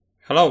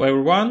Hello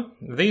everyone,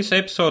 this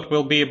episode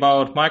will be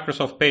about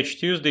Microsoft Patch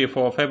Tuesday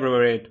for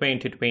February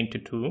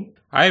 2022.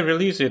 I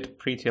released it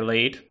pretty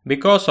late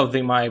because of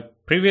my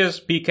previous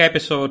big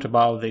episode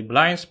about the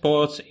blind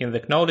spots in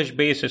the knowledge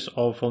bases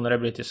of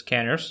vulnerability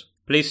scanners.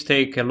 Please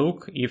take a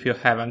look if you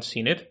haven't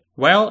seen it.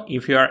 Well,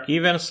 if you are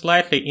even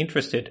slightly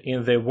interested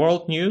in the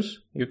world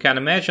news, you can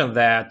imagine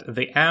that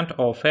the end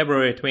of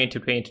February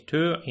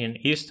 2022 in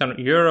Eastern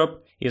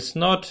Europe is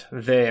not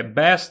the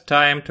best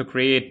time to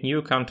create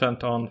new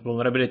content on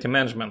vulnerability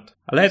management.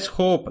 Let's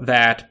hope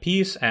that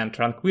peace and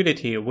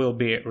tranquility will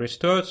be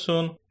restored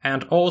soon,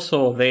 and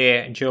also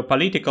the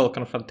geopolitical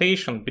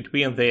confrontation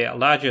between the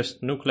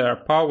largest nuclear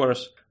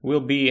powers will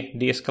be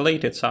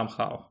de-escalated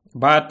somehow.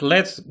 But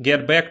let's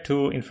get back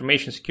to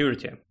information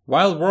security.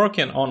 While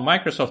working on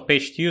Microsoft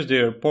Patch Tuesday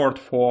report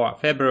for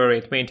February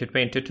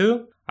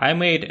 2022, I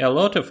made a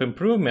lot of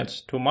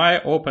improvements to my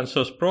open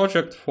source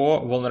project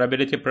for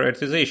vulnerability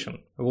prioritization,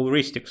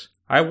 Vulristics.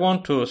 I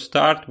want to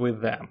start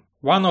with them.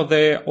 One of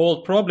the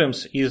old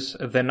problems is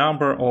the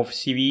number of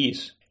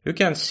CVEs. You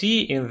can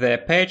see in the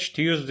Patch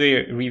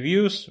Tuesday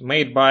reviews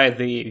made by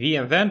the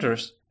VM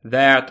vendors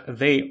that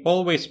they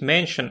always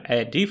mention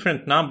a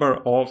different number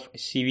of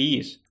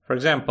CVEs. For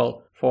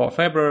example, for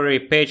February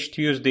Patch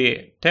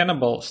Tuesday,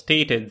 Tenable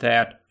stated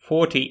that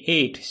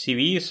 48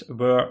 CVEs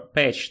were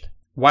patched,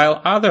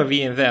 while other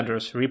VM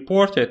vendors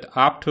reported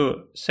up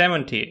to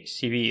 70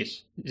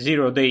 CVEs.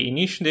 Zero Day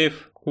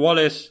Initiative,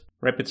 Qualys,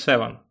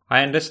 Rapid7.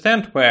 I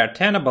understand where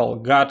Tenable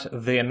got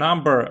the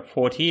number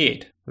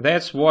 48.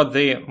 That's what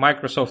the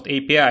Microsoft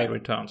API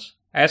returns.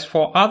 As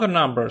for other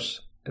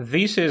numbers,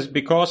 this is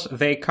because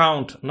they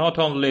count not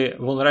only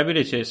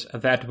vulnerabilities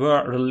that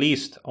were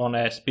released on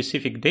a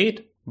specific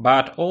date,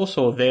 but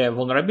also the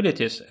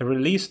vulnerabilities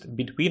released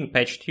between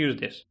Patch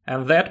Tuesdays.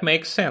 And that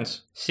makes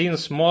sense,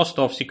 since most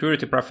of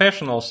security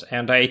professionals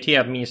and IT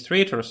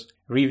administrators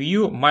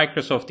review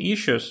Microsoft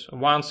issues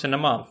once in a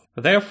month.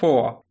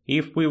 Therefore,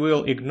 if we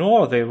will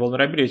ignore the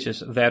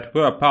vulnerabilities that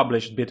were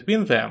published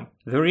between them,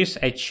 there is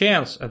a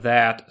chance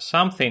that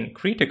something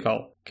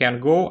critical can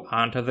go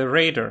under the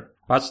radar.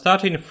 But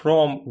starting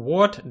from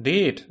what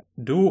date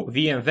do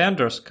VM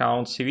vendors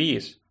count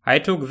CVEs? I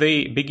took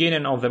the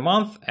beginning of the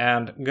month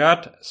and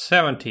got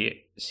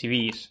 70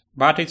 CVEs.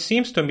 But it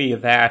seems to me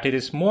that it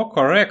is more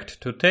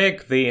correct to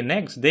take the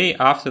next day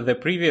after the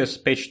previous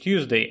Patch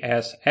Tuesday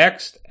as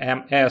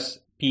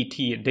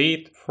XMSPT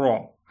date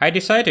from. I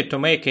decided to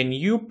make a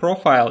new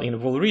profile in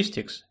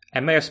Vulristics,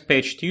 MS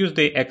Patch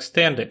Tuesday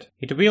Extended.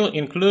 It will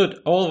include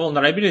all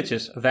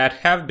vulnerabilities that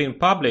have been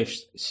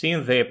published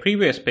since the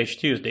previous Patch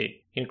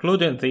Tuesday,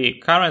 including the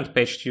current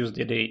Patch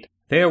Tuesday date.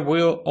 There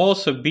will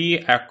also be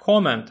a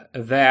comment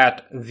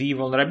that the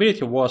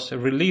vulnerability was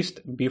released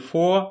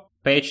before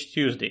Patch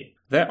Tuesday.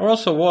 There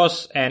also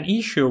was an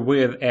issue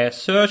with a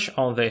search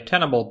on the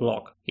Tenable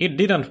blog. It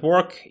didn't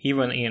work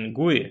even in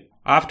GUI.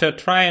 After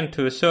trying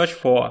to search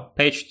for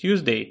Patch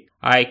Tuesday,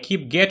 I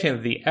keep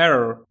getting the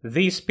error,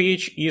 "This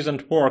page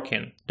isn't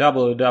working.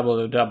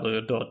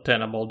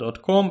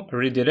 www.tenable.com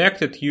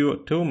redirected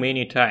you too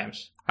many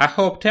times." I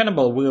hope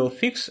Tenable will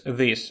fix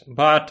this,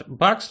 but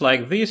bugs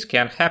like this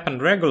can happen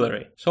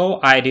regularly. So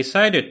I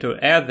decided to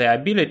add the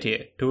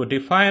ability to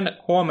define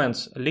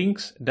comments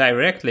links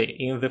directly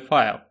in the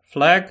file.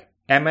 Flag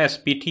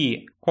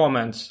MSPT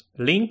comments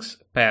links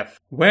path.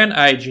 When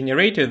I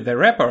generated the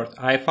report,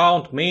 I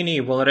found many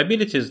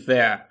vulnerabilities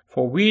there,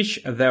 for which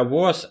there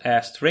was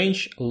a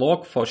strange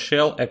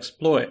log4shell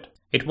exploit.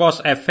 It was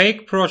a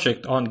fake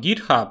project on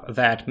GitHub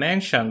that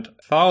mentioned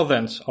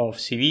thousands of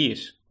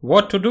CVEs.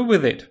 What to do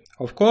with it?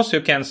 Of course, you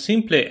can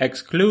simply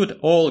exclude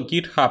all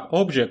GitHub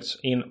objects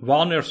in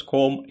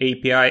vulners.com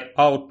API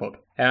output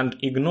and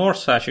ignore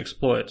such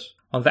exploits.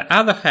 On the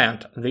other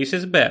hand, this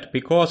is bad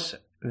because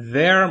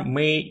there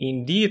may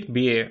indeed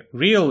be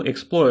real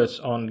exploits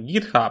on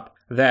GitHub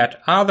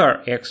that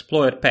other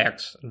exploit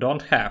packs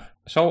don't have.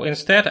 So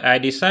instead, I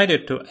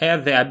decided to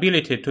add the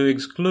ability to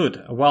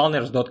exclude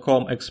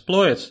vulners.com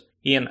exploits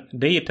in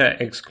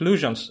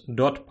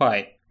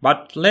dataexclusions.py.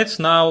 But let's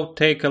now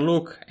take a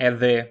look at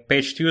the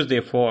Patch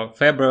Tuesday for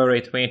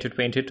February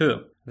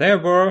 2022. There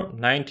were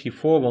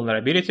 94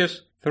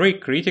 vulnerabilities, 3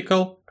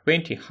 critical,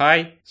 20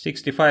 high,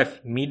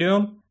 65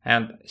 medium,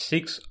 and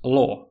 6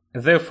 low.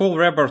 The full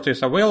report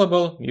is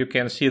available, you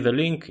can see the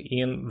link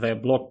in the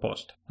blog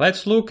post.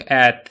 Let's look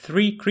at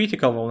 3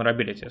 critical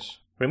vulnerabilities.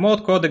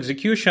 Remote code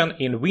execution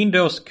in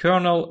Windows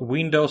kernel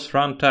Windows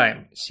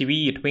runtime,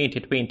 CVE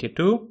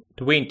 2022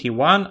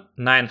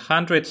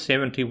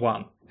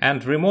 21971.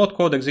 And remote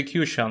code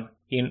execution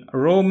in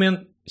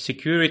Roaming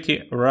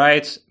Security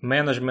Rights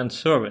Management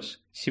Service,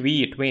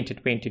 CVE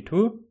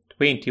 2022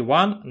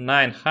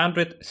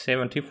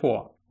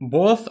 21974.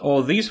 Both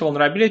of these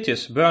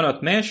vulnerabilities were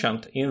not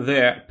mentioned in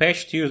the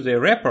Patch Tuesday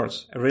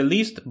reports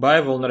released by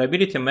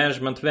vulnerability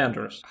management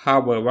vendors.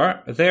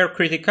 However, their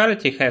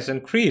criticality has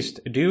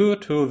increased due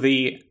to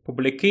the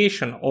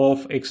publication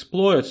of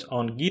exploits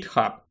on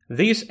GitHub.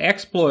 These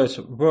exploits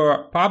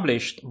were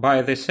published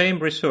by the same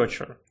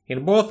researcher.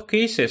 In both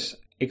cases,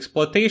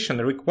 exploitation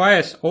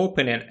requires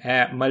opening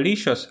a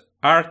malicious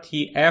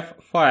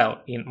 .rtf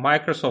file in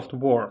Microsoft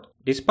Word.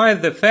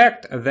 Despite the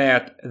fact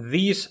that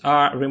these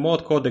are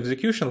remote code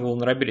execution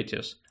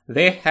vulnerabilities,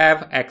 they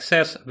have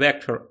access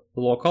vector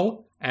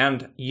local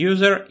and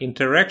user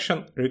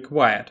interaction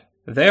required.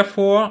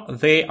 Therefore,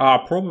 they are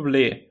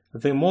probably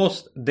the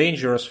most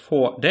dangerous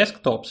for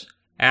desktops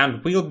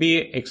and will be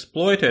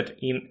exploited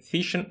in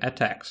phishing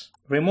attacks.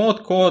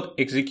 Remote code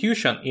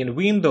execution in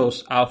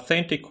Windows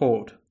Authentic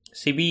Code,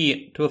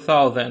 CVE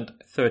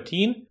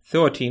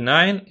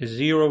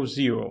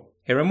 2013-3900.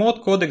 A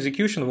remote code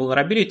execution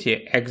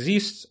vulnerability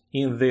exists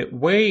in the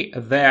way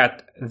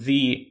that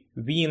the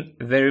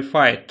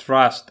WinVerify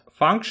trust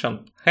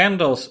function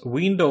handles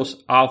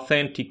Windows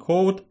Authentic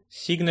Code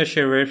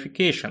signature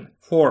verification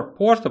for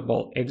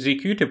portable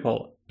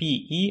executable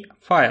PE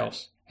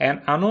files.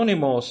 An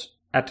anonymous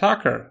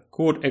attacker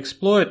could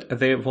exploit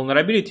the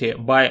vulnerability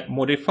by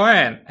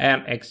modifying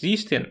an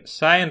existing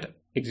signed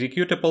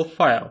executable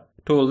file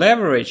to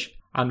leverage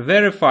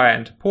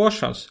unverified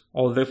portions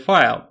of the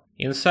file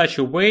in such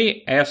a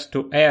way as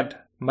to add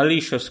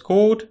malicious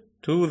code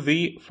to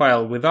the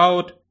file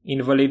without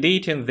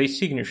invalidating the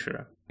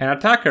signature. An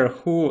attacker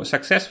who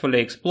successfully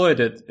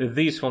exploited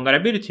this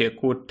vulnerability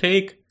could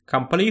take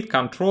complete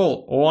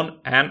control on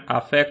an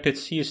affected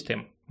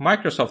system.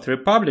 Microsoft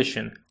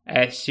republishing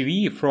a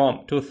CVE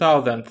from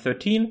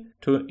 2013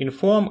 to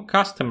inform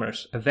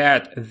customers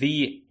that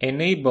the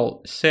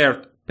Enable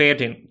Cert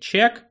Padding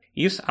check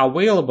is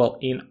available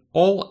in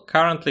all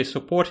currently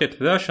supported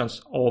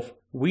versions of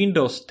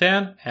Windows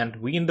 10 and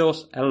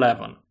Windows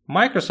 11.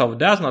 Microsoft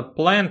does not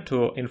plan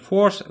to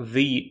enforce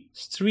the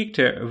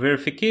stricter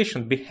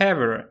verification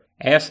behavior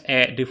as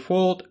a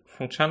default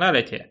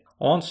functionality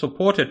on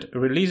supported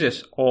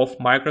releases of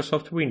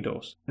Microsoft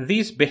Windows.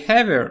 This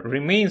behavior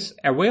remains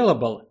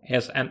available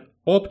as an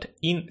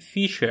opt-in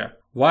feature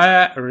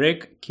via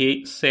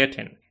Reg-K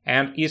setting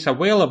and is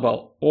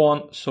available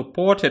on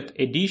supported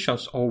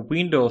editions of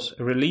Windows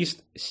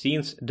released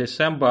since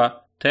December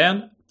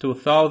 10,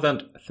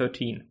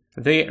 2013.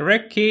 The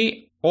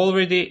Reg-K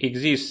already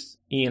exists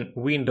in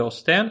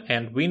Windows 10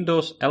 and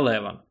Windows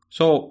 11,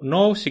 so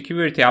no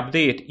security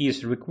update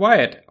is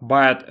required,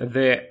 but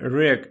the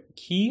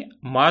Reg-Key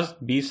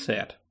must be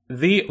set.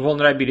 The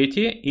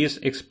vulnerability is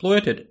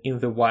exploited in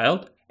the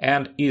wild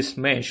and is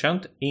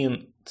mentioned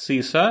in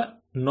CISA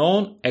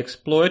Known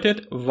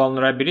Exploited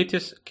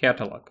Vulnerabilities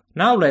Catalog.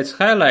 Now let's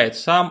highlight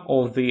some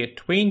of the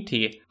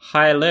 20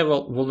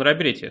 high-level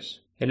vulnerabilities.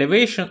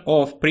 Elevation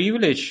of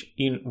privilege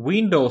in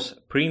Windows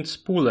Print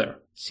Spooler,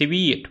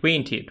 CVE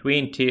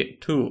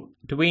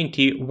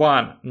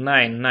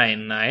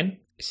 2022-21999,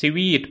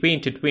 CVE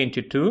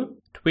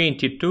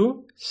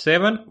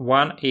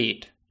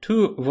 2022-22718.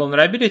 Two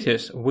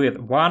vulnerabilities with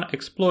one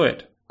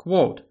exploit.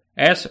 Quote,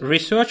 as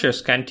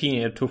researchers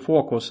continue to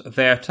focus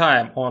their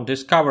time on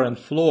discovering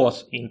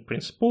flaws in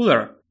Print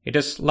Spooler, it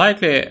is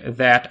likely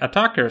that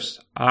attackers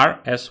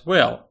are as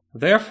well.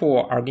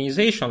 Therefore,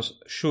 organizations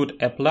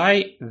should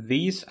apply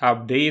these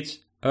updates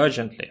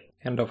urgently.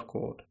 End of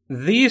quote.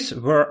 These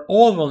were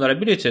all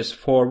vulnerabilities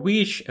for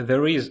which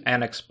there is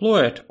an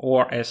exploit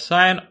or a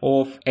sign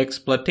of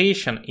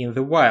exploitation in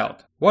the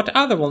wild. What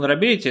other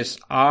vulnerabilities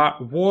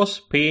are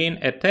worth paying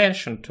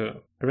attention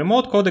to?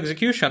 Remote code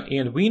execution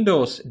in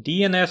Windows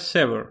DNS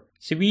Server,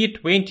 CVE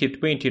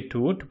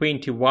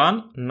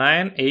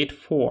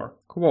 2022-21984.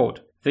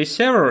 Quote, the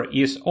server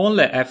is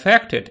only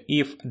affected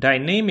if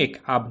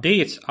dynamic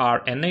updates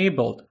are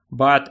enabled,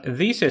 but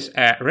this is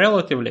a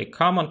relatively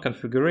common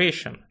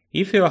configuration.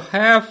 If you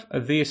have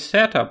this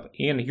setup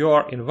in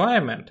your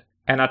environment,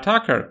 an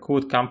attacker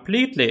could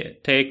completely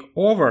take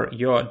over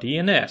your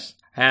DNS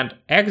and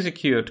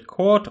execute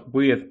code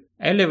with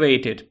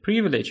elevated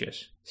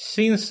privileges.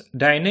 Since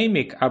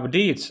dynamic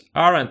updates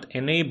aren't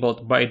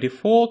enabled by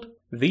default,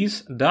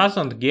 this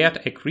doesn't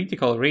get a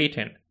critical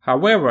rating.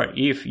 However,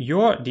 if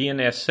your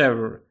DNS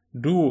server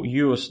do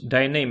use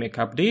dynamic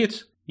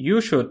updates,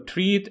 you should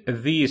treat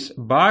this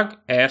bug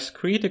as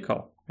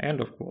critical.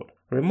 End of quote.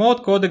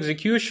 Remote code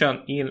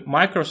execution in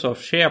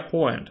Microsoft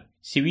SharePoint,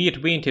 CVE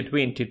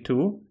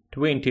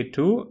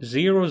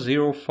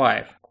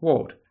 2022-22005.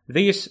 Quote,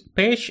 this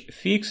patch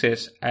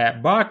fixes a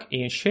bug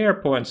in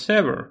SharePoint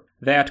server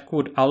that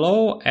could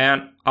allow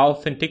an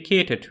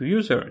authenticated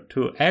user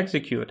to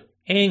execute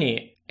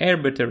any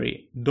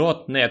arbitrary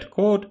 .NET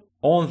code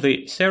on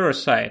the server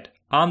side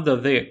under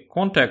the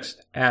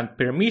context and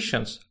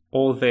permissions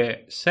of the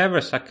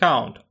server's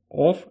account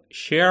of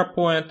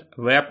SharePoint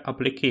web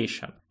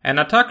application. An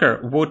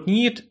attacker would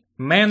need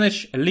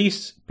manage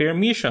lists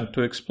permission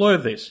to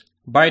exploit this.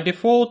 By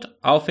default,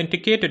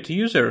 authenticated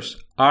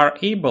users are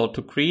able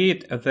to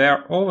create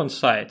their own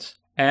sites,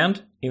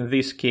 and in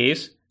this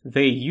case,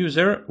 the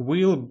user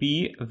will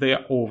be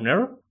the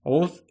owner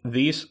of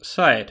this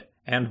site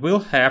and will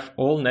have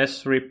all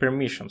necessary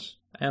permissions.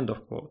 End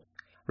of quote.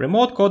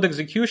 Remote code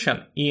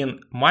execution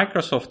in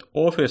Microsoft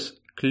Office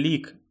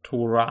Click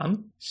to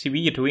Run,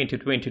 CVE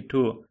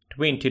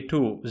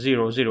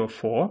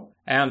 2022-22004,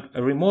 and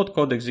remote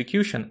code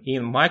execution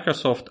in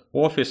Microsoft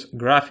Office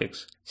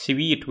Graphics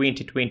CVE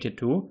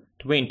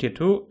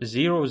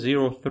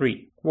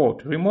 2022-22003.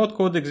 Quote, remote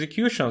code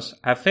executions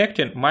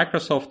affecting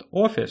Microsoft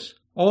Office.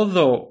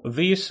 Although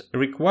this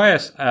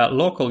requires a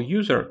local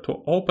user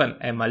to open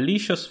a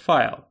malicious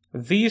file,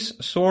 this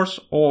source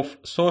of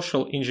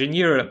social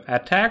engineering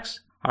attacks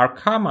are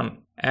common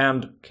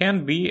and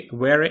can be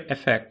very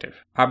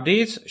effective.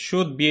 Updates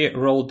should be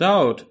rolled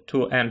out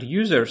to end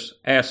users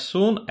as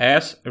soon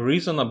as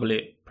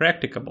reasonably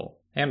practicable.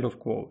 End of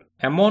quote.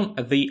 Among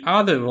the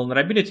other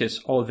vulnerabilities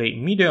of the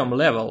medium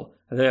level,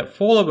 the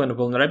following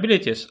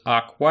vulnerabilities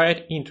are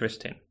quite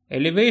interesting.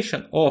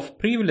 Elevation of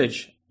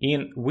privilege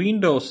in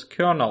Windows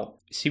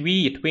kernel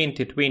CVE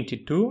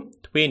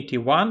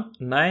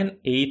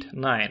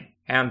 2022-21989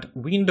 and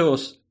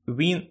Windows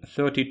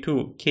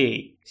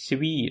Win32k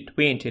CVE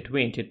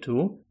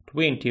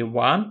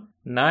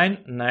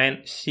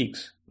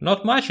 2022-21996.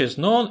 Not much is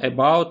known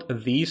about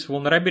these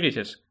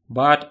vulnerabilities,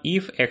 but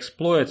if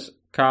exploits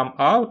come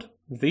out,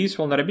 these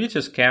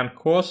vulnerabilities can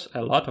cause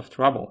a lot of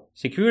trouble.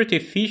 Security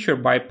feature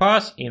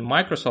bypass in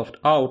Microsoft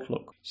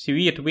Outlook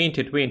CVE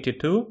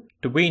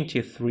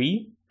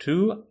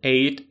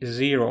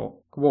 2022-23280.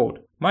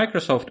 Quote,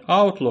 Microsoft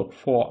Outlook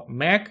for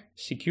Mac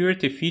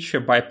security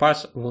feature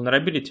bypass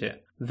vulnerability.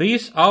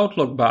 This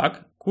Outlook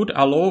bug could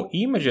allow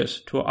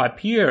images to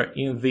appear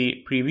in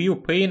the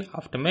preview pane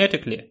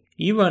automatically,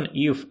 even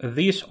if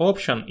this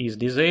option is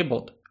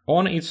disabled.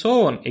 On its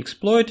own,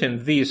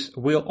 exploiting this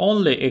will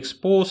only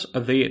expose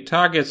the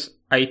target's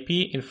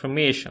IP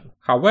information.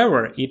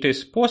 However, it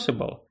is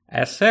possible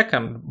a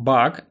second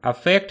bug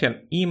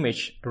affecting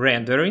image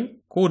rendering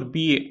could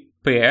be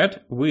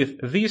paired with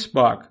this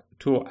bug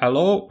to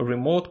allow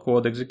remote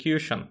code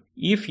execution.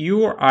 If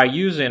you are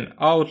using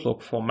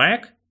Outlook for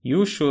Mac,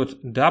 you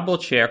should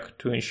double-check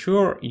to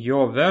ensure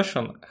your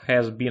version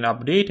has been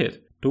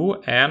updated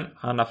to an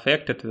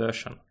unaffected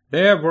version.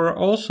 There were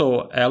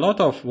also a lot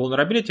of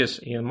vulnerabilities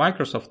in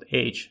Microsoft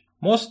Edge.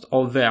 Most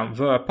of them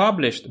were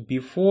published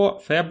before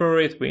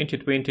February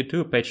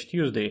 2022 Patch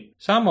Tuesday.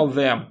 Some of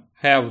them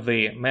have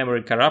the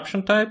memory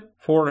corruption type.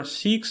 For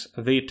 6,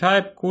 the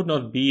type could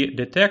not be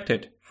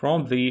detected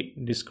from the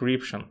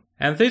description.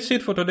 And that's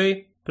it for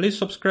today. Please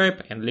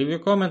subscribe and leave your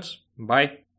comments. Bye.